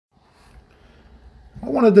I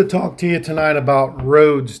wanted to talk to you tonight about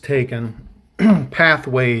roads taken,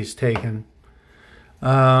 pathways taken.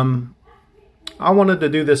 I wanted to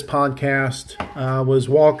do this podcast. I was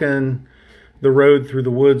walking the road through the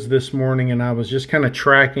woods this morning, and I was just kind of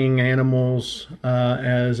tracking animals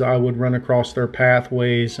as I would run across their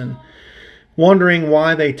pathways and wondering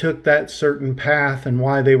why they took that certain path and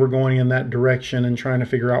why they were going in that direction and trying to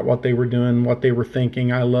figure out what they were doing, what they were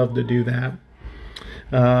thinking. I love to do that.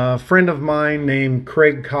 A friend of mine named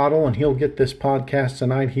Craig Cottle, and he'll get this podcast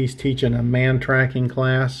tonight. He's teaching a man tracking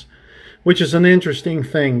class, which is an interesting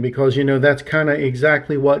thing because, that's kind of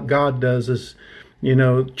exactly what God does is,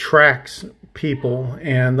 tracks people.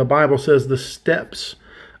 And the Bible says the steps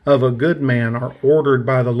of a good man are ordered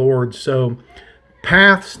by the Lord. So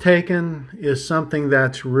paths taken is something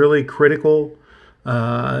that's really critical.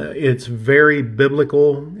 It's very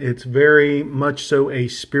biblical. It's very much so a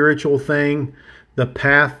spiritual thing. The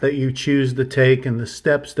path that you choose to take and the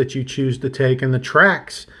steps that you choose to take and the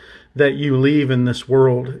tracks that you leave in this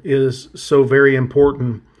world is so very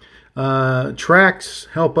important. Tracks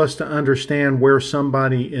help us to understand where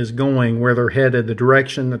somebody is going, where they're headed, the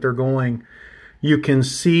direction that they're going. You can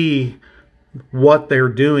see what they're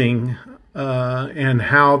doing and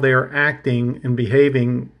how they're acting and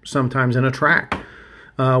behaving sometimes in a track,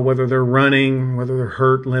 whether they're running, whether they're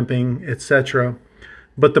hurt, limping, etc.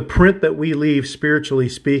 But the print that we leave, spiritually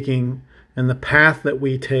speaking, and the path that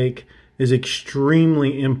we take is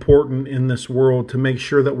extremely important in this world to make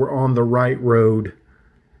sure that we're on the right road.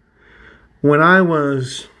 When I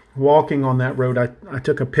was walking on that road, I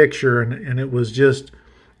took a picture, and it was just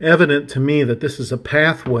evident to me that this is a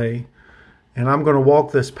pathway, and I'm going to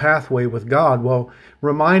walk this pathway with God. Well,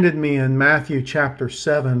 reminded me in Matthew chapter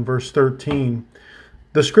 7, verse 13,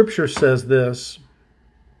 the scripture says this.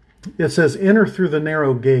 It says, "Enter through the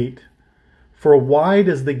narrow gate, for wide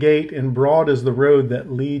is the gate and broad is the road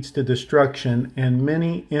that leads to destruction, and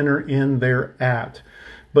many enter in thereat.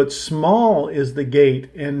 But small is the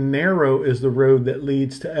gate and narrow is the road that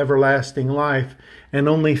leads to everlasting life, and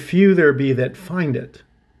only few there be that find it."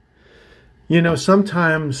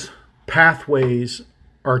 Sometimes pathways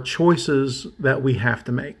are choices that we have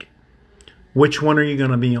to make. Which one are you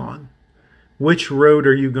going to be on? Which road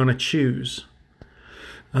are you going to choose?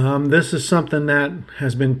 This is something that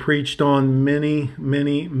has been preached on many,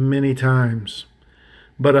 many, many times.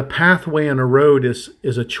 But a pathway and a road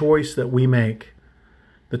is a choice that we make.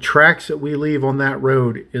 The tracks that we leave on that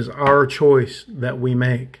road is our choice that we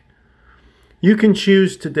make. You can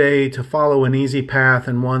choose today to follow an easy path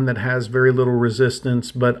and one that has very little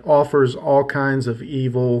resistance, but offers all kinds of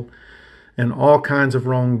evil and all kinds of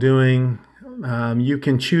wrongdoing. You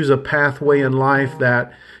can choose a pathway in life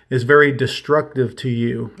that is very destructive to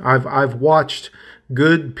you. I've watched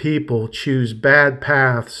good people choose bad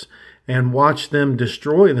paths and watch them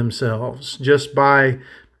destroy themselves just by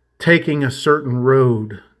taking a certain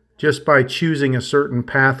road, just by choosing a certain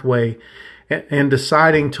pathway and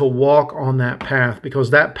deciding to walk on that path,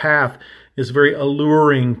 because that path is very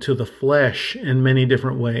alluring to the flesh in many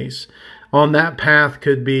different ways. On that path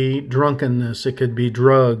could be drunkenness, it could be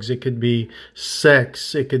drugs, it could be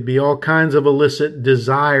sex, it could be all kinds of illicit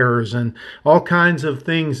desires and all kinds of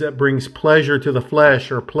things that brings pleasure to the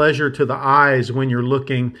flesh or pleasure to the eyes when you're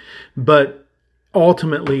looking. But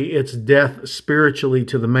ultimately, it's death spiritually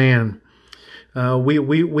to the man.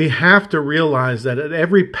 We have to realize that at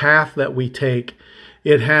every path that we take,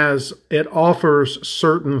 it offers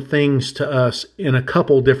certain things to us in a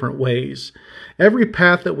couple different ways. Every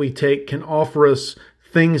path that we take can offer us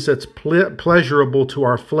things that's pleasurable to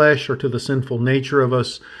our flesh or to the sinful nature of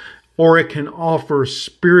us, or it can offer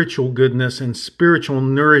spiritual goodness and spiritual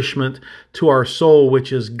nourishment to our soul,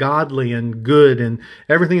 which is godly and good, and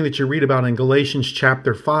everything that you read about in Galatians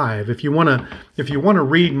chapter 5. If you want to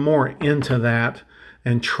read more into that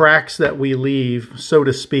and tracks that we leave, so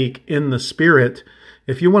to speak, in the spirit,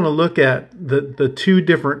 if you want to look at the two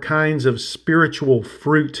different kinds of spiritual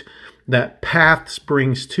fruit that paths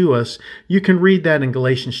brings to us, you can read that in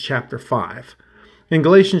Galatians chapter 5. In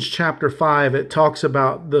Galatians chapter 5, it talks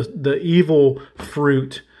about the evil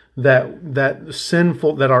fruit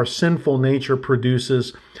that our sinful nature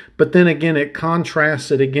produces, but then again it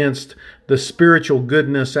contrasts it against the spiritual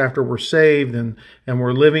goodness after we're saved and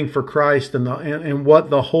we're living for Christ and what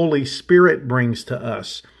the Holy Spirit brings to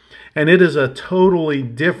us. And it is a totally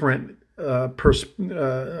different opposite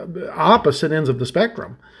ends of the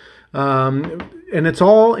spectrum. And it's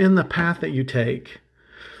all in the path that you take.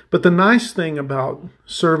 But the nice thing about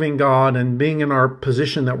serving God and being in our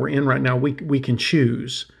position that we're in right now, we can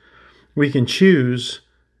choose. We can choose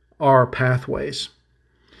our pathways.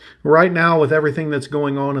 Right now, with everything that's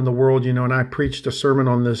going on in the world, and I preached a sermon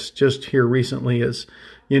on this just here recently, is,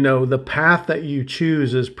 the path that you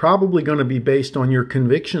choose is probably going to be based on your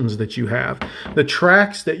convictions that you have. The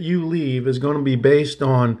tracks that you leave is going to be based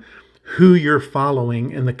on who you're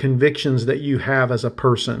following and the convictions that you have as a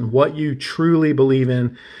person, what you truly believe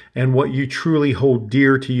in and what you truly hold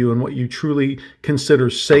dear to you and what you truly consider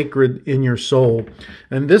sacred in your soul.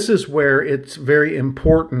 And this is where it's very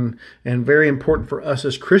important for us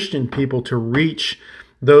as Christian people to reach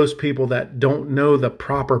those people that don't know the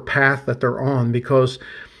proper path that they're on, because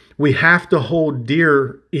we have to hold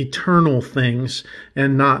dear eternal things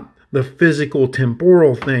and not the physical,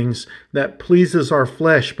 temporal things that pleases our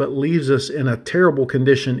flesh but leaves us in a terrible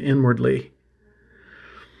condition inwardly.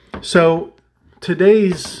 So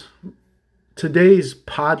today's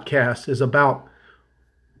podcast is about,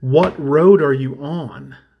 what road are you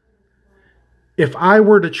on? If I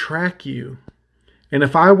were to track you and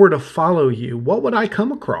if I were to follow you, what would I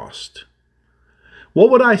come across? What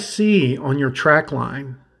would I see on your track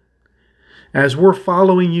line? As we're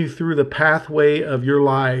following you through the pathway of your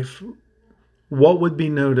life, what would be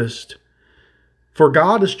noticed? For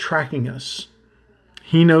God is tracking us.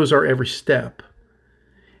 He knows our every step.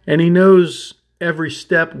 And He knows every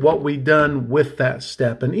step, what we've done with that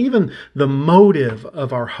step. And even the motive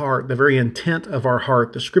of our heart, the very intent of our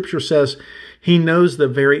heart. The scripture says He knows the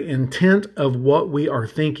very intent of what we are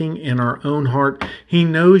thinking in our own heart. He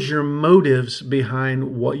knows your motives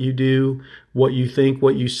behind what you do, what you think,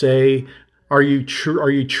 what you say. Are you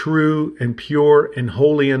true and pure and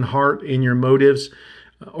holy in heart in your motives?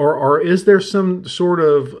 Or is there some sort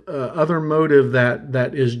of other motive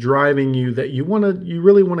that is driving you, that you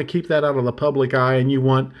really want to keep that out of the public eye, and you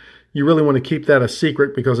really want to keep that a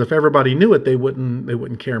secret, because if everybody knew it, they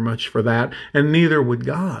wouldn't care much for that, and neither would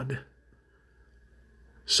God.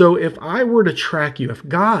 So if I were to track you, if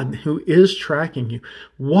God, who is tracking you,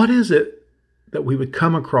 what is it that we would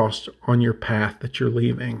come across on your path that you're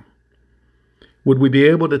leaving? Would we be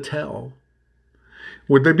able to tell?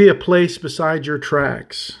 Would there be a place beside your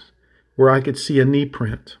tracks where I could see a knee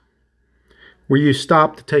print, where you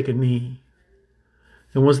stopped to take a knee?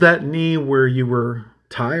 And was that knee where you were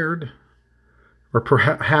tired? Or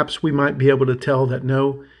perhaps we might be able to tell that,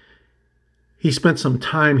 no, he spent some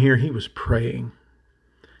time here, he was praying.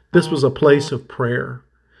 This was a place of prayer.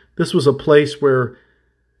 This was a place where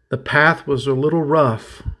the path was a little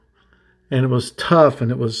rough, and it was tough,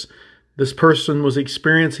 and this person was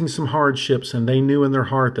experiencing some hardships, and they knew in their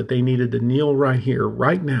heart that they needed to kneel right here,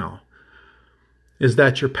 right now. Is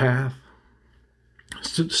that your path?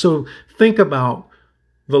 So think about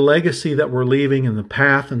the legacy that we're leaving and the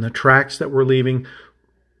path and the tracks that we're leaving.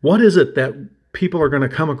 What is it that people are going to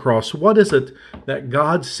come across? What is it that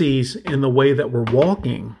God sees in the way that we're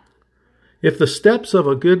walking? If the steps of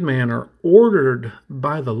a good man are ordered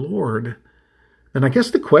by the Lord, then I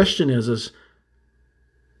guess the question is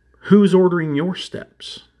who's ordering your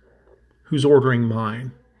steps? Who's ordering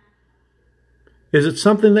mine? Is it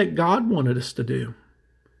something that God wanted us to do?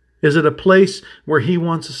 Is it a place where He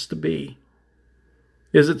wants us to be?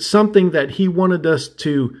 Is it something that He wanted us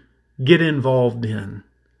to get involved in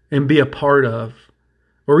and be a part of,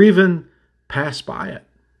 or even pass by it?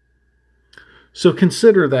 So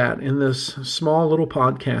consider that in this small little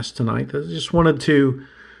podcast tonight. I just wanted to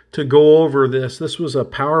go over this. This was a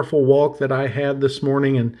powerful walk that I had this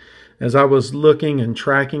morning, and as I was looking and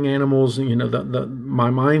tracking animals, my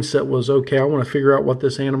mindset was, okay, I want to figure out what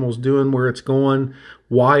this animal's doing, where it's going,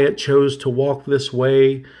 why it chose to walk this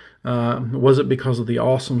way. Was it because of the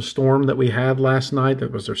awesome storm that we had last night?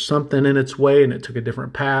 Was there something in its way and it took a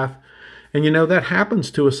different path? And that happens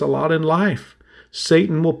to us a lot in life.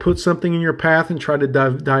 Satan will put something in your path and try to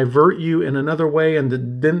divert you in another way, and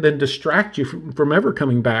then distract you from ever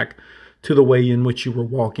coming back to the way in which you were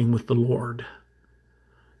walking with the Lord.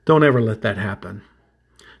 Don't ever let that happen.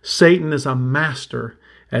 Satan is a master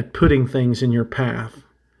at putting things in your path.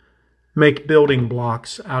 Make building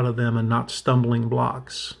blocks out of them and not stumbling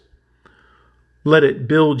blocks. Let it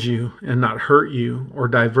build you and not hurt you or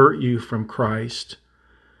divert you from Christ.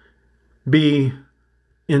 Be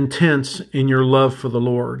intense in your love for the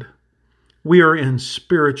Lord. We are in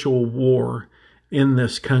spiritual war in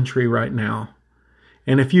this country right now.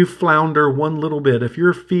 And if you flounder one little bit, if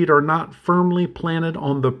your feet are not firmly planted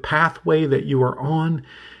on the pathway that you are on,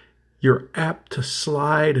 you're apt to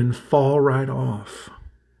slide and fall right off.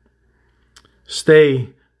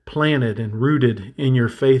 Stay planted and rooted in your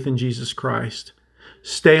faith in Jesus Christ.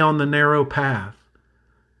 Stay on the narrow path.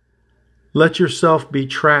 Let yourself be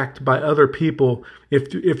tracked by other people.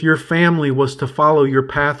 If your family was to follow your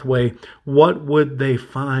pathway, what would they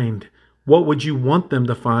find? What would you want them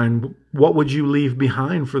to find? What would you leave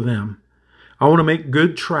behind for them? I want to make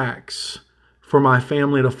good tracks for my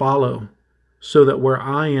family to follow, so that where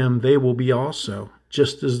I am, they will be also,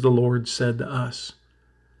 just as the Lord said to us.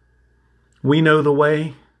 We know the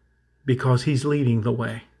way because He's leading the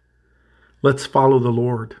way. Let's follow the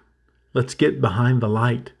Lord. Let's get behind the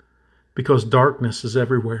light, because darkness is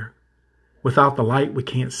everywhere. Without the light, we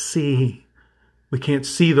can't see. We can't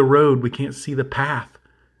see the road. We can't see the path.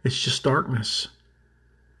 It's just darkness.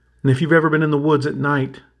 And if you've ever been in the woods at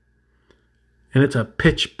night, and it's a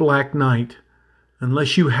pitch black night,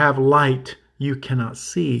 unless you have light, you cannot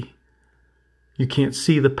see. You can't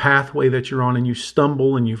see the pathway that you're on, and you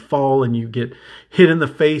stumble and you fall and you get hit in the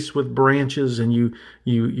face with branches, and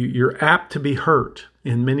you're apt to be hurt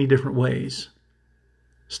in many different ways.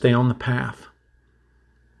 Stay on the path.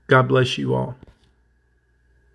 God bless you all.